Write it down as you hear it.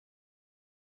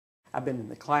I've been in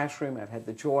the classroom, I've had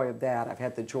the joy of that, I've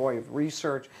had the joy of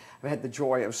research, I've had the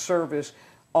joy of service,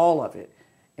 all of it.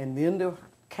 And then to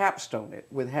capstone it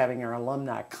with having our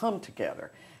alumni come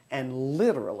together and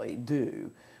literally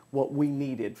do what we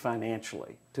needed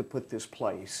financially to put this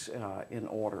place in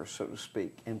order, so to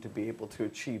speak, and to be able to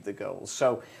achieve the goals.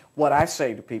 So what I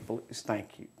say to people is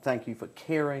thank you. Thank you for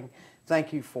caring.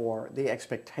 Thank you for the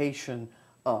expectation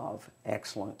of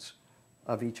excellence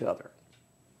of each other.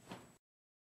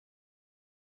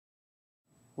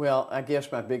 Well, I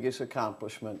guess my biggest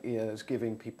accomplishment is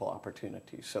giving people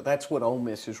opportunities. So that's what Ole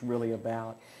Miss is really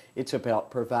about. It's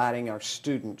about providing our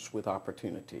students with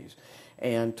opportunities.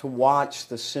 And to watch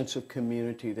the sense of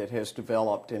community that has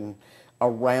developed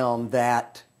around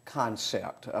that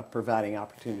concept of providing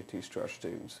opportunities to our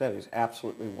students, that is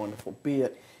absolutely wonderful, be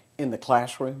it in the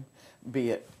classroom, be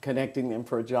it connecting them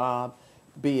for a job,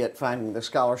 be it finding the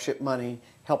scholarship money,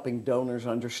 helping donors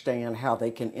understand how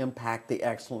they can impact the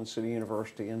excellence of the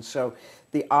university. And so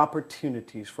the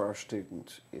opportunities for our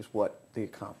students is what the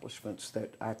accomplishments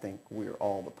that I think we're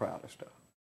all the proudest of.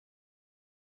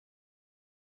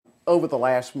 Over the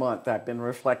last month, I've been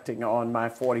reflecting on my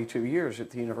 42 years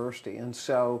at the university, and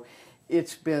so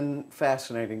it's been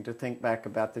fascinating to think back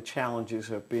about the challenges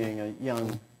of being a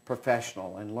young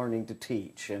professional and learning to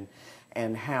teach,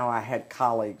 and how I had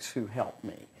colleagues who helped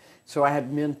me. So I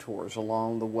had mentors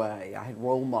along the way. I had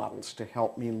role models to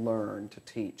help me learn to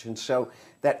teach. And so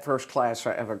that first class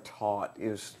I ever taught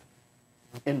is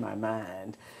in my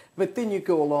mind. But then you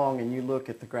go along and you look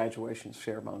at the graduation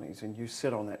ceremonies and you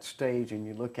sit on that stage and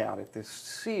you look out at this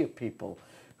sea of people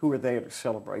who are there to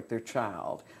celebrate their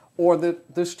child or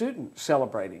the student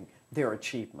celebrating their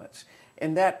achievements.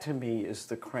 And that to me is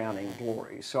the crowning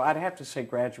glory. So I'd have to say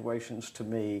graduations to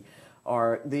me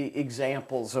are the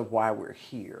examples of why we're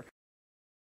here.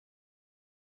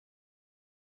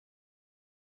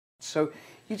 So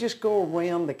you just go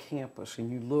around the campus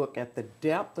and you look at the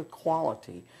depth of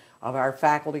quality of our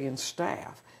faculty and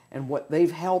staff and what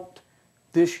they've helped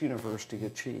this university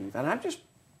achieve. And I'm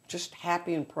just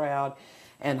happy and proud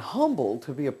and humbled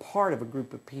to be a part of a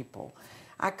group of people.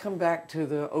 I come back to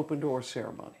the open door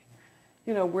ceremony.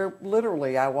 You know, where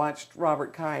literally I watched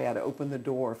Robert Kayat open the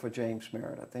door for James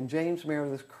Meredith. And James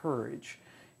Meredith's courage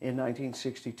in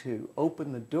 1962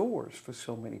 opened the doors for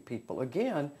so many people.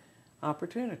 Again,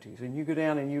 opportunities. And you go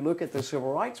down and you look at the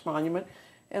Civil Rights Monument,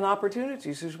 and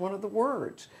opportunities is one of the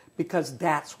words, because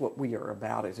that's what we are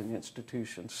about as an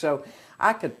institution. So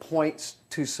I could point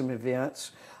to some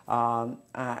events.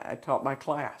 I taught my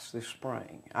class this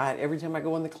spring. Every time I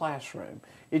go in the classroom,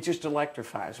 it just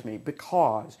electrifies me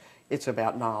because it's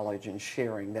about knowledge and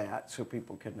sharing that so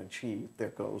people can achieve their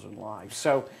goals in life.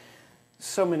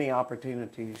 So many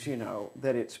opportunities, you know,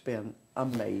 that it's been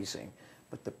amazing.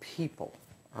 But the people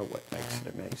are what makes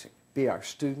it amazing. Be our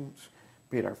students,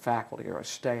 be it our faculty or our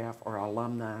staff or our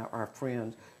alumni or our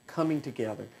friends coming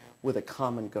together with a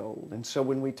common goal. And so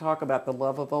when we talk about the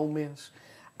love of Ole Miss,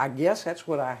 I guess that's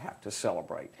what I have to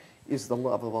celebrate, is the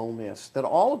love of Ole Miss that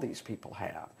all of these people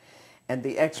have and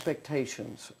the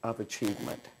expectations of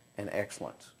achievement and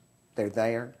excellence. They're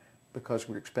there because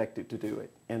we're expected to do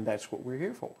it, and that's what we're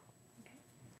here for.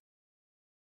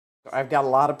 I've got a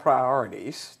lot of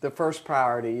priorities. The first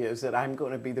priority is that I'm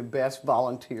going to be the best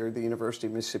volunteer the University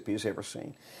of Mississippi has ever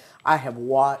seen. I have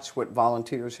watched what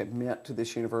volunteers have meant to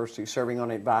this university, serving on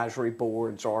advisory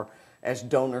boards or as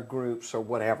donor groups or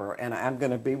whatever, and I'm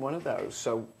going to be one of those.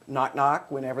 So knock,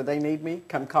 knock, whenever they need me,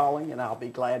 come calling, and I'll be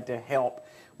glad to help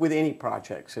with any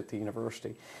projects at the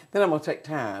university. Then I'm going to take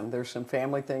time. There's some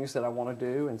family things that I want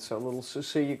to do, and so little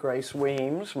Cecilia Grace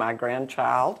Weems, my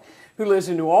grandchild, who lives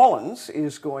in New Orleans,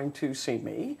 is going to see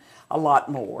me a lot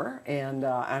more, and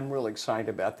I'm really excited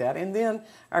about that. And then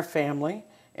our family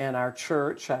and our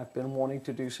church. I've been wanting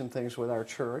to do some things with our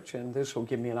church, and this will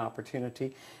give me an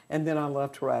opportunity. And then I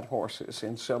love to ride horses,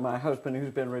 and so my husband,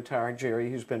 who's been retired,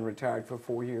 Jerry, who's been retired for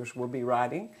 4 years, will be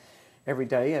riding every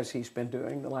day as he's been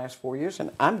doing the last 4 years, and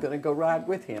I'm going to go ride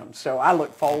with him. So I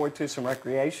look forward to some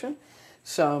recreation,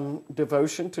 some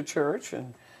devotion to church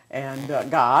and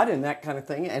God and that kind of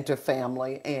thing, and to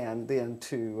family, and then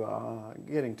to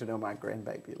getting to know my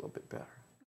grandbaby a little bit better.